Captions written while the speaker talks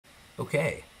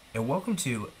Okay, and welcome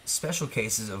to special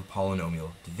cases of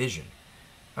polynomial division.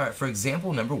 Alright, for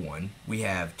example number 1, we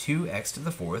have 2x to the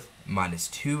fourth minus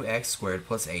 2x squared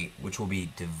plus 8, which will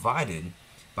be divided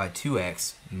by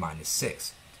 2x minus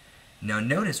 6. Now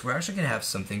notice we're actually going to have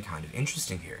something kind of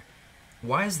interesting here.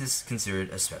 Why is this considered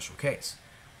a special case?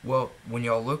 Well, when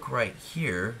y'all look right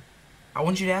here, I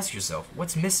want you to ask yourself,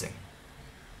 what's missing?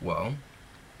 Well,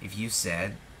 if you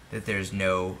said that there's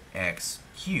no x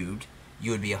cubed, you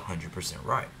would be 100%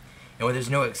 right. And when there's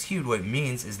no x cubed, what it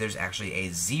means is there's actually a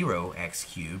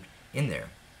 0x cubed in there.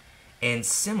 And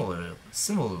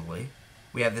similarly,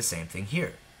 we have the same thing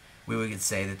here. We could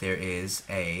say that there is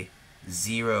a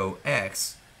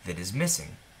 0x that is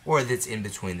missing, or that's in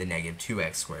between the negative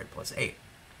 2x squared plus 8.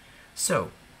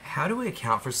 So, how do we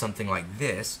account for something like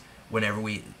this whenever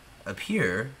we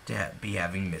appear to be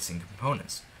having missing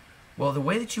components? Well, the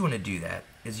way that you want to do that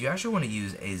is you actually want to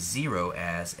use a 0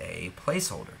 as a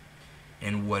placeholder.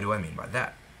 And what do I mean by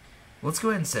that? Let's go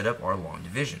ahead and set up our long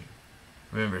division.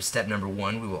 Remember, step number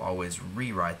 1, we will always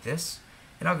rewrite this.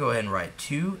 And I'll go ahead and write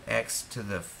 2x to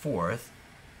the fourth,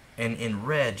 and in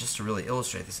red, just to really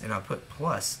illustrate this, and I'll put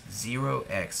plus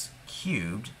 0x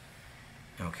cubed,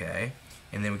 okay?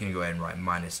 And then we can go ahead and write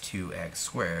minus 2x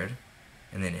squared.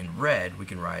 And then in red, we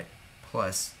can write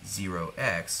plus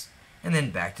 0x. And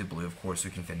then back to blue, of course,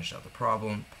 we can finish out the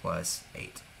problem, plus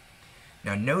 8.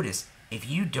 Now notice, if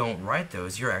you don't write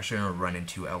those, you're actually going to run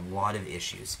into a lot of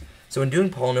issues. So in doing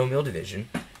polynomial division,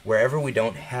 wherever we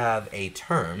don't have a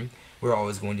term, we're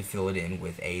always going to fill it in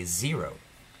with a 0.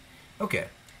 Okay,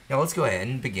 now let's go ahead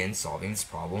and begin solving this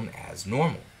problem as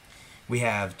normal. We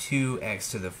have 2x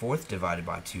to the fourth divided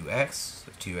by 2x,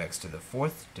 so 2x to the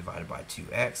fourth divided by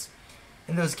 2x.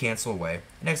 And those cancel away,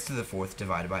 and x to the fourth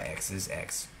divided by x is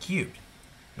x cubed.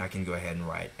 And I can go ahead and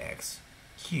write x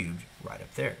cubed right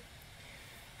up there.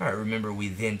 Alright, remember we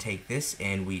then take this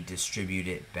and we distribute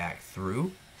it back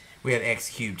through. We have x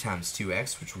cubed times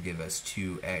 2x, which will give us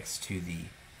 2x to the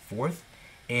fourth,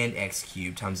 and x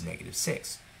cubed times negative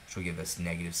 6, which will give us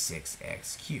negative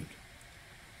 6x cubed.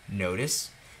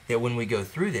 Notice that when we go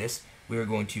through this, we are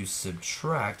going to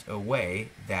subtract away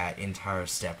that entire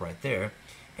step right there.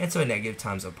 And so a negative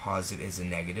times a positive is a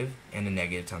negative, and a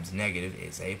negative times a negative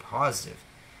is a positive.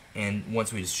 And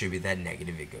once we distribute that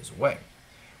negative, it goes away.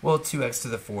 Well, 2x to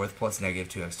the fourth plus negative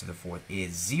 2x to the fourth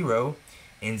is 0,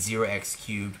 and 0x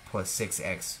cubed plus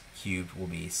 6x cubed will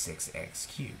be 6x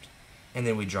cubed. And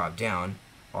then we drop down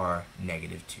our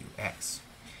negative 2x.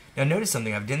 Now notice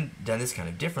something, I've done this kind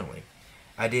of differently.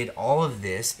 I did all of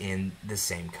this in the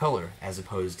same color as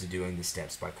opposed to doing the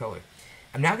steps by color.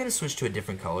 I'm now going to switch to a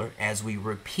different color as we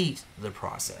repeat the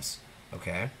process,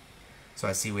 okay? So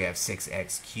I see we have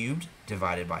 6x cubed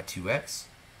divided by 2x,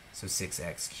 so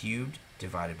 6x cubed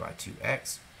divided by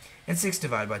 2x, and 6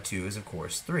 divided by 2 is, of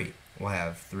course, 3. We'll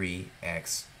have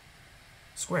 3x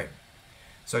squared.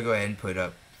 So I go ahead and put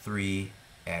up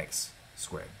 3x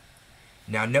squared.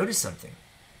 Now notice something.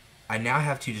 I now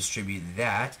have to distribute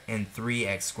that, and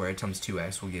 3x squared times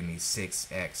 2x will give me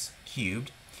 6x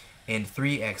cubed, and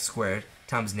 3x squared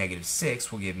times negative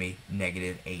 6 will give me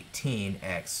negative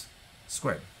 18x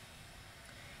squared.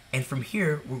 And from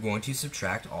here, we're going to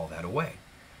subtract all that away.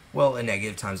 Well, a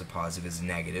negative times a positive is a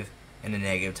negative, and a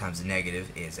negative times a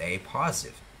negative is a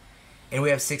positive. And we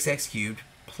have 6x cubed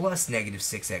plus negative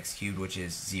 6x cubed, which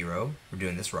is 0. We're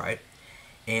doing this right.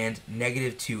 And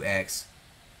negative 2x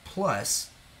plus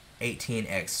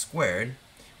 18x squared,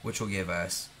 which will give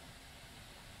us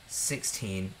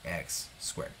 16x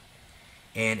squared.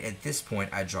 And at this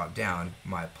point, I drop down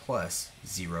my plus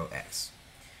 0x.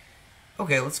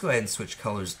 Okay, let's go ahead and switch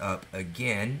colors up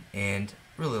again. And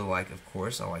really like, of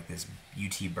course, I like this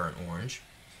UT burnt orange.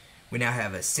 We now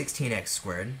have a 16x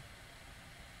squared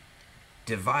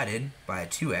divided by a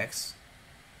 2x.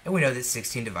 And we know that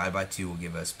 16 divided by 2 will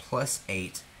give us plus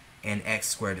 8. And x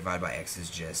squared divided by x is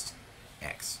just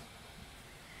x.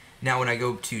 Now when I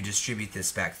go to distribute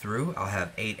this back through, I'll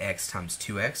have 8x times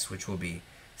 2x, which will be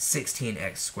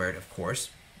 16x squared, of course.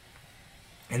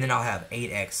 And then I'll have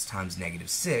 8x times negative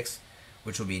 6,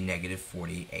 which will be negative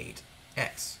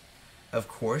 48x. Of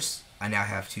course, I now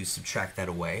have to subtract that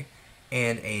away,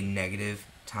 and a negative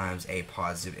times a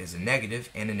positive is a negative,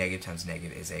 and a negative times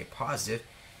negative is a positive.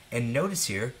 And notice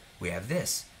here, we have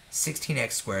this.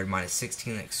 16x squared minus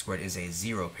 16x squared is a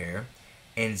 0 pair,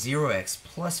 and 0x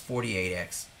plus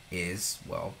 48x is,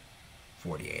 well,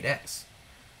 48x.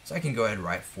 So I can go ahead and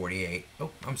write 48. Oh,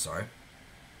 I'm sorry.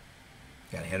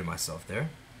 Got ahead of myself there.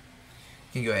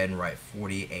 You can go ahead and write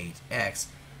 48x.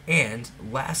 And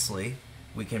lastly,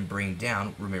 we can bring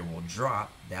down, remember we'll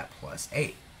drop that plus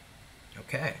 8.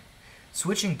 Okay.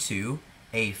 Switching to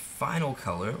a final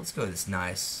color, let's go with this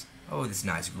nice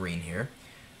green here.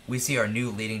 We see our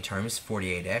new leading term is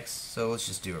 48x, so let's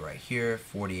just do it right here.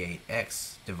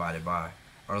 48x divided by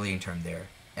our leading term there,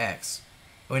 x.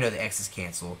 And we know the x's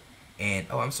cancel, and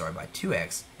by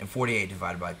 2x, and 48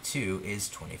 divided by 2 is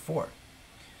 24.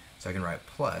 So I can write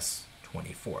plus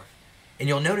 24. And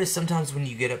you'll notice sometimes when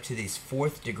you get up to these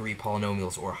 4th degree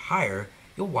polynomials or higher,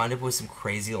 you'll wind up with some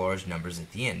crazy large numbers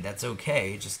at the end. That's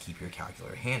okay, just keep your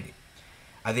calculator handy.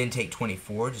 I then take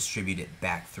 24, distribute it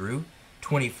back through.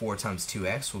 24 times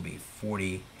 2x will be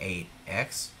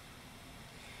 48x.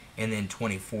 And then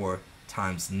 24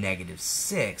 times negative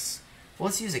 6. Well,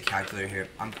 let's use a calculator here.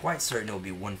 I'm quite certain it will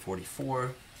be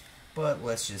 144, but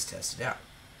let's just test it out.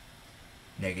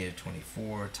 Negative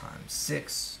 24 times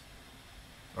 6,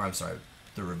 or I'm sorry,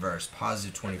 the reverse,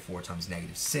 positive 24 times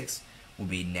negative 6 will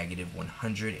be negative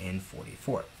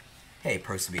 144. Hey,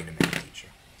 perks of being a math teacher.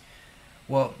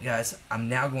 Well, guys, I'm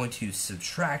now going to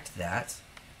subtract that,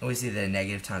 and we see that a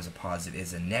negative times a positive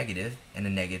is a negative, and a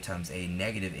negative times a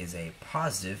negative is a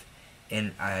positive,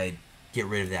 and I get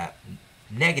rid of that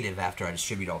negative after I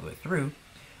distribute all the way through.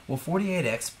 Well,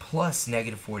 48x plus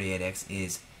negative 48x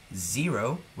is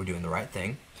 0. We're doing the right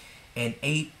thing. And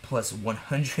 8 plus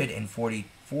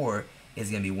 144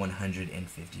 is going to be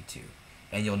 152.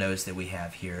 And you'll notice that we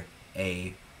have here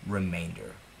a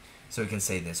remainder. So we can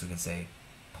say this. We can say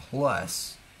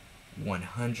plus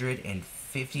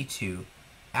 152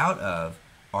 out of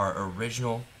our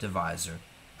original divisor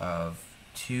of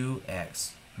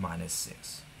 2x minus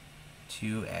 6.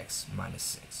 2x minus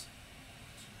 6.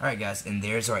 Alright guys, and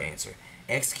there's our answer.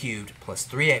 X cubed plus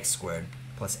 3x squared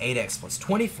plus 8x plus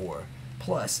 24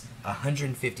 plus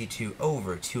 152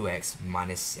 over 2x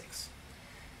minus 6.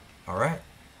 Alright,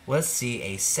 let's see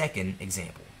a second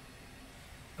example.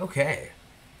 Okay,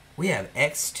 we have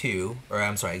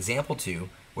example 2,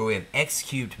 where we have x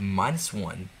cubed minus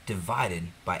 1 divided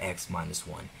by x minus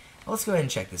 1. Now let's go ahead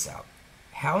and check this out.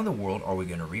 How in the world are we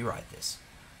going to rewrite this?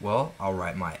 Well, I'll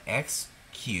write my x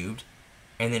cubed,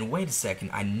 and then wait a second,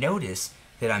 I notice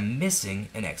that I'm missing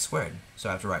an x squared. So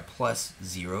I have to write plus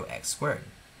 0x squared.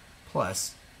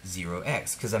 Plus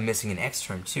 0x, because I'm missing an x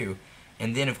term too.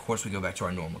 And then, of course, we go back to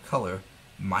our normal color,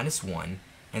 minus 1,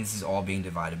 and this is all being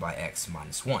divided by x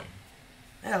minus 1.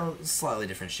 Well, slightly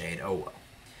different shade, oh well.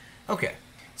 Okay,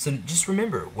 so just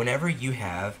remember, whenever you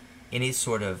have any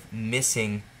sort of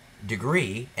missing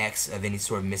degree, x of any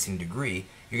sort of missing degree,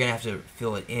 you're going to have to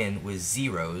fill it in with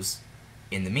zeros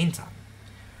in the meantime.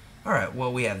 Alright,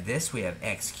 well we have this, we have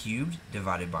x cubed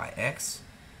divided by x,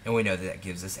 and we know that that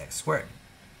gives us x squared.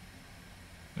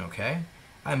 Okay,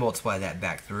 I multiply that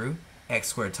back through. X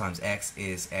squared times x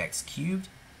is x cubed,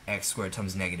 x squared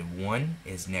times negative 1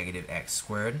 is negative x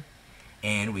squared,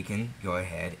 and we can go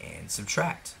ahead and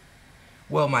subtract.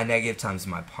 Well, my negative times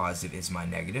my positive is my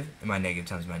negative, and my negative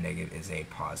times my negative is a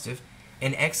positive,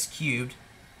 and x cubed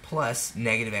plus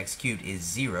negative x cubed is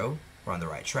 0, we're on the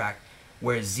right track,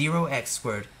 where 0x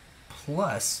squared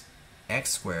plus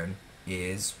x squared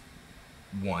is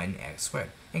 1x squared.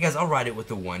 And guys, I'll write it with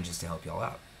the 1 just to help y'all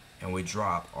out. And we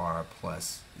drop our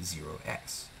plus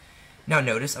 0x. Now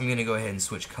notice, I'm going to go ahead and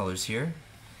switch colors here.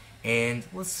 And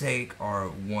let's take our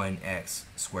 1x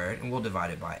squared, and we'll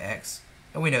divide it by x.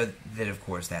 And we know that, of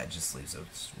course, that just leaves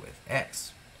us with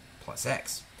x plus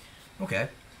x. Okay.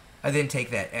 I then take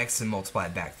that x and multiply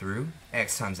it back through.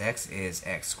 X times x is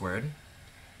x squared.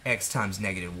 X times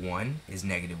negative 1 is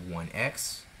negative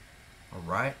 1x.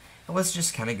 Alright, now let's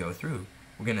just kind of go through.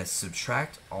 We're going to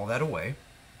subtract all that away.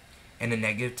 And a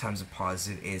negative times a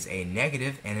positive is a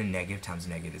negative, and a negative times a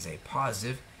negative is a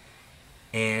positive.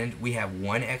 And we have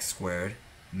 1x squared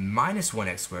minus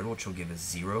 1x squared, which will give us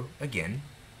 0 again.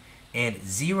 And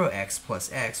 0x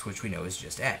plus x, which we know is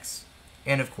just x.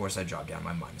 And of course, I drop down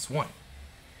my minus 1.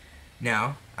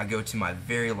 Now, I go to my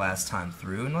very last time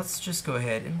through, and let's just go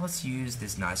ahead and let's use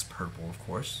this nice purple, of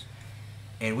course.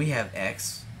 And we have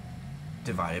x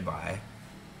divided by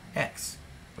x,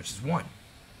 which is 1.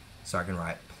 So I can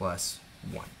write plus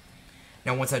 1.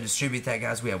 Now, once I distribute that,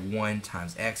 guys, we have 1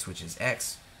 times x, which is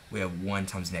x. We have 1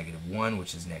 times negative 1,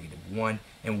 which is negative 1.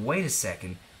 And wait a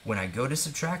second, when I go to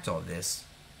subtract all this,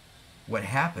 what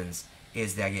happens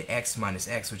is that I get x minus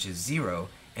x, which is 0,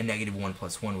 and negative 1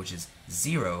 plus 1, which is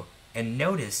 0. And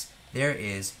notice there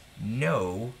is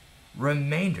no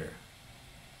remainder.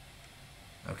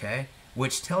 Okay?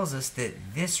 Which tells us that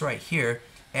this right here,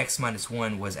 x minus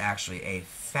 1, was actually a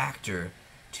factor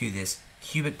to this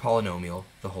cubic polynomial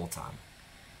the whole time.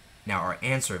 Now our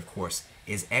answer, of course,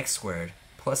 is x squared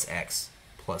plus x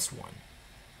plus 1.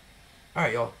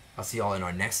 Alright, y'all. I'll see y'all in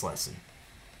our next lesson.